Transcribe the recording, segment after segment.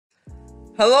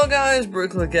Hello guys,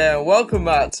 Brooklyn here, and welcome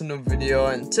back to another video.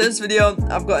 In today's video,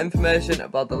 I've got information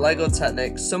about the Lego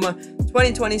Technic Summer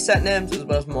 2020 set names as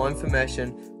well as more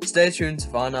information. Stay tuned to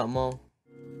find out more.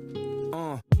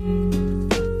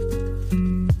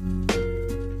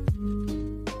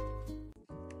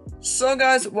 So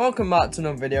guys, welcome back to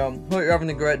another video. Hope you're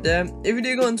having a great day. If you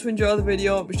do go on to enjoy the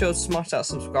video, be sure to smash that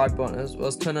subscribe button as well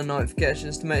as turn on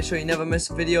notifications to make sure you never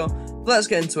miss a video. But let's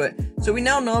get into it. So we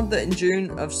now know that in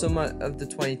June of summer of the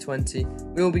 2020,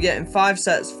 we will be getting 5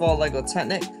 sets for Lego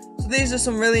Technic. So these are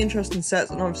some really interesting sets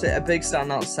and obviously a big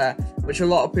standout set, which a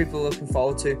lot of people are looking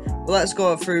forward to. But let's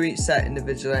go through each set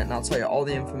individually and I'll tell you all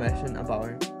the information about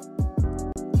it.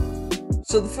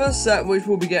 So the first set which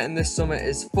we'll be getting this summer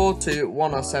is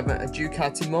 42107, a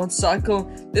Ducati motorcycle.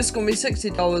 This is going to be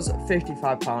 $60,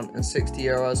 £55 and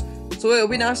 €60. So it'll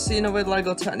be nice to see another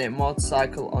Lego Technic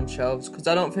motorcycle on shelves because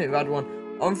I don't think we've had one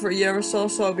on for a year or so,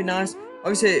 so it'll be nice.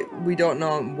 Obviously we don't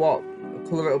know what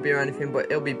colour it'll be or anything, but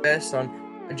it'll be based on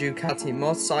a Ducati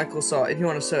motorcycle, so if you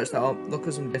want to search that up, look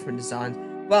at some different designs.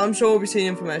 But I'm sure we'll be seeing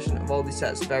information of all these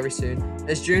sets very soon,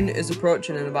 as June is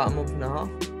approaching in about a month and a half.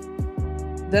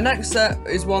 The next set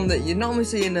is one that you normally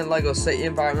see in a Lego City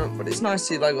environment, but it's nice to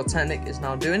see Lego Technic is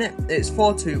now doing it. It's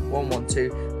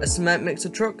 42112, a cement mixer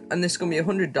truck, and this is going to be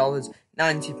 $100,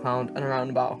 £90 and around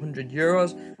about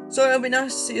 €100. So it'll be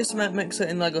nice to see a cement mixer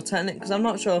in Lego Technic, because I'm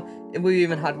not sure if we've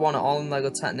even had one at all in Lego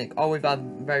Technic, or we've had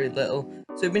very little.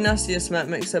 So it'd be nice to see a cement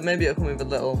mixer. Maybe it'll come with a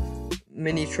little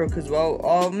mini truck as well,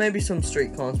 or maybe some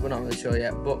street cones, we're not really sure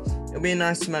yet, but it'll be a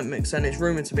nice cement mixer and it's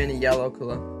rumoured to be in a yellow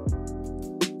colour.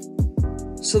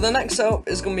 So the next setup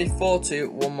is going to be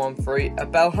 42113, a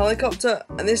Bell helicopter,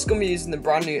 and this is going to be using the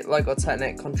brand new Lego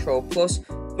Technic Control Plus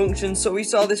function. So we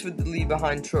saw this with the leave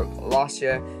behind truck last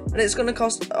year, and it's going to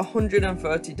cost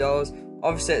 $130.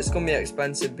 Obviously it's going to be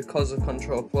expensive because of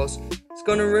Control Plus. It's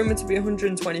going to rumour to be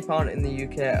 £120 in the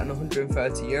UK and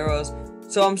 €130.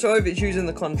 So I'm sure if it's using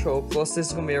the Control Plus, this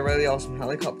is going to be a really awesome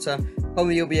helicopter.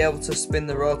 Probably you'll be able to spin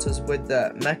the rotors with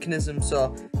the mechanism,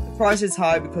 so the price is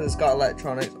high because it's got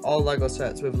electronics. All Lego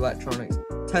sets with electronics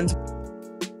tend to...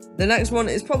 The next one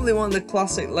is probably one of the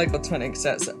classic Lego Technic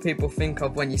sets that people think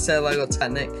of when you say Lego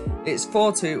Technic. It's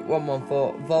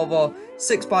 42114 Volvo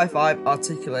 6x5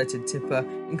 articulated tipper,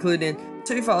 including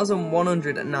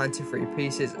 2,193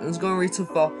 pieces, and it's going to retail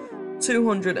for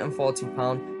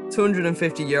 £240.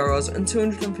 €250 and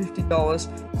 $250.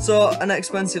 So an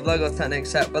expensive Lego Technic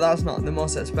set, but that's not the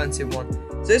most expensive one.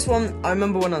 So this one, I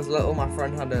remember when I was little, my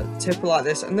friend had a tipper like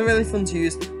this, and they're really fun to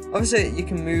use. Obviously you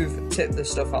can tip the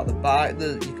stuff out the back,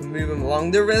 you can move them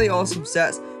along. They're really awesome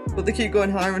sets, but they keep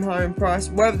going higher and higher in price.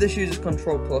 Whether this uses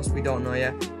Control Plus, we don't know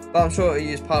yet, but I'm sure it'll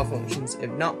use power functions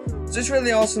if not. So it's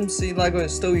really awesome to see Lego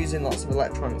is still using lots of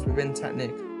electronics within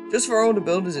Technic. Just for older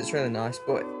builders it's really nice,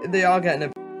 but they are getting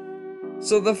a...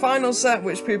 So the final set,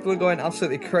 which people are going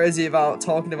absolutely crazy about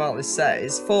talking about this set,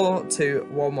 is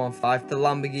 42115, the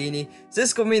Lamborghini. So this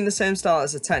is going to be in the same style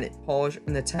as the Technic Porsche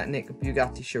and the Technic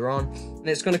Bugatti Chiron, and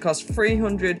it's going to cost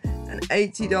 $380,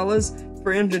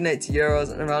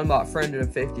 €380 and around about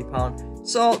 £350.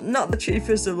 So not the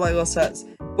cheapest of Lego sets,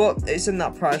 but it's in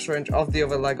that price range of the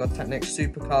other Lego Technic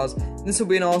supercars. This will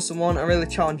be an awesome one, a really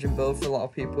challenging build for a lot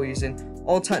of people using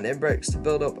all Technic bricks to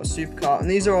build up a supercar, and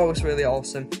these are always really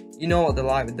awesome. You know what they're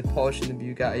like with the Porsche and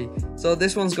the Bugatti. So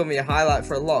this one's going to be a highlight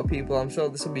for a lot of people. I'm sure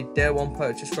this will be day one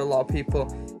purchase for a lot of people.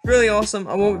 It's really awesome.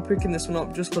 I won't be picking this one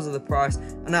up just because of the price,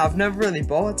 and I've never really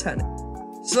bought a Technic.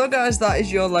 So guys, that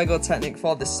is your Lego Technic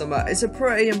for this summer. It's a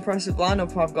pretty impressive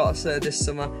lineup, I've got to say, this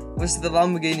summer. Obviously the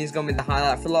Lamborghini is going to be the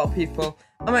highlight for a lot of people.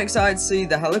 I'm excited to see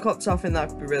the helicopter. I think that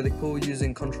could be really cool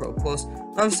using Control Plus.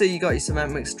 Obviously you got your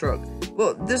cement mix truck,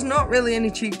 but there's not really any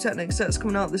cheap Technic sets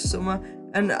coming out this summer,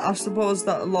 and I suppose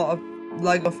that a lot of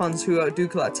Lego fans who do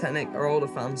collect Technic are older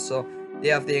fans, so they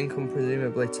have the income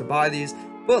presumably to buy these.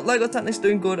 But Lego Technic's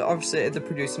doing good. Obviously they're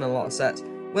producing a lot of sets.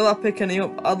 Will I pick any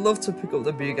up? I'd love to pick up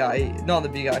the Bugatti, not the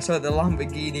Bugatti, sorry, the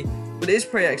Lamborghini, but it is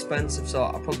pretty expensive, so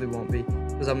I probably won't be,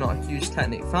 because I'm not a huge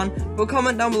Technic fan. But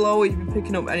comment down below, will you be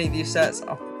picking up any of these sets?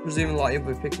 I presume a lot of you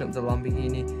will be picking up the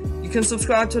Lamborghini. You can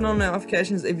subscribe, turn on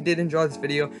notifications if you did enjoy this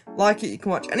video. Like it, you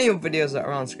can watch any other videos that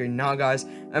are on screen now, guys.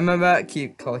 And remember,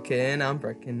 keep clicking and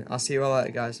breaking. I'll see you all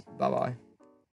later, guys. Bye bye.